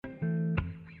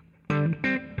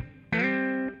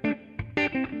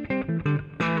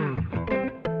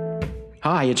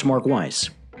Hi, it's Mark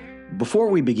Weiss. Before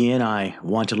we begin, I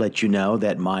want to let you know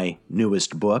that my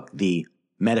newest book, The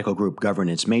Medical Group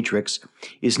Governance Matrix,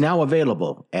 is now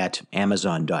available at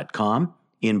Amazon.com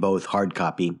in both hard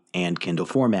copy and Kindle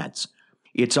formats.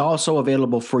 It's also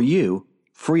available for you,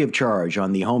 free of charge,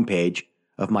 on the homepage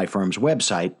of my firm's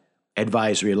website,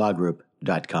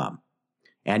 advisorylawgroup.com.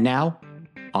 And now,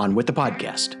 on with the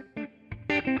podcast.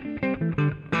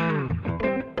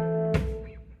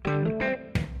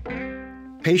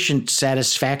 Patient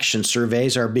satisfaction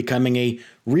surveys are becoming a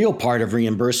real part of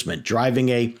reimbursement, driving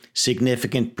a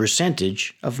significant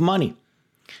percentage of money.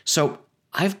 So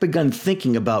I've begun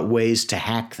thinking about ways to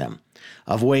hack them,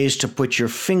 of ways to put your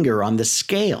finger on the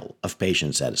scale of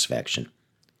patient satisfaction.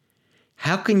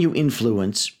 How can you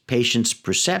influence patients'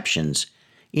 perceptions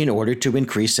in order to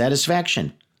increase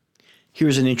satisfaction?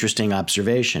 Here's an interesting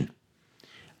observation.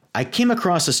 I came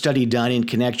across a study done in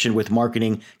connection with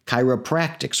marketing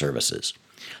chiropractic services.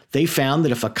 They found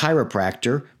that if a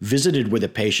chiropractor visited with a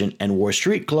patient and wore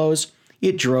street clothes,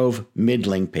 it drove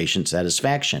middling patient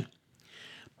satisfaction.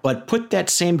 But put that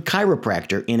same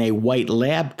chiropractor in a white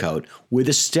lab coat with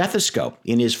a stethoscope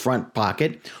in his front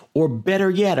pocket, or better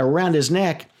yet, around his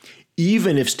neck,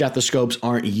 even if stethoscopes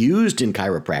aren't used in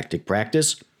chiropractic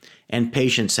practice, and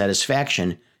patient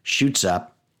satisfaction shoots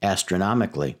up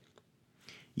astronomically.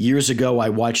 Years ago, I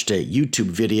watched a YouTube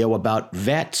video about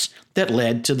vets that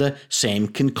led to the same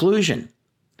conclusion.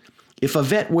 If a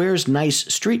vet wears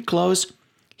nice street clothes,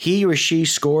 he or she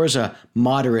scores a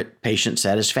moderate patient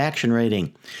satisfaction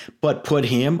rating. But put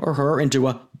him or her into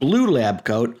a blue lab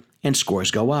coat and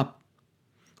scores go up.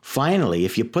 Finally,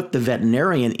 if you put the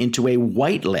veterinarian into a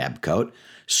white lab coat,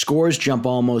 scores jump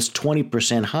almost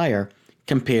 20% higher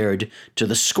compared to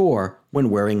the score when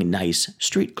wearing nice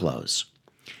street clothes.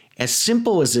 As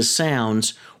simple as this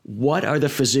sounds, what are the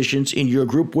physicians in your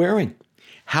group wearing?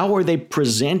 How are they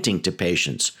presenting to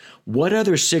patients? What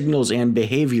other signals and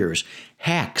behaviors,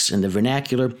 hacks in the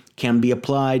vernacular, can be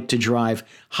applied to drive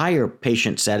higher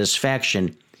patient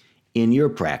satisfaction in your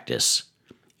practice?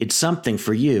 It's something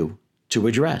for you to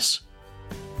address.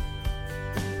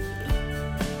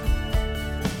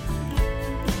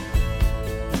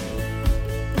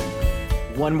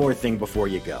 One more thing before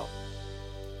you go.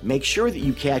 Make sure that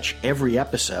you catch every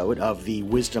episode of the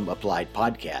Wisdom Applied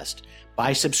podcast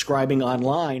by subscribing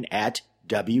online at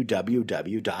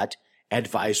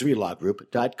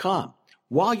www.advisorylawgroup.com.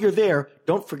 While you're there,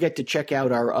 don't forget to check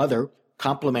out our other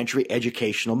complimentary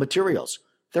educational materials.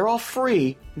 They're all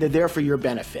free, and they're there for your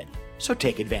benefit, so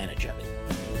take advantage of it.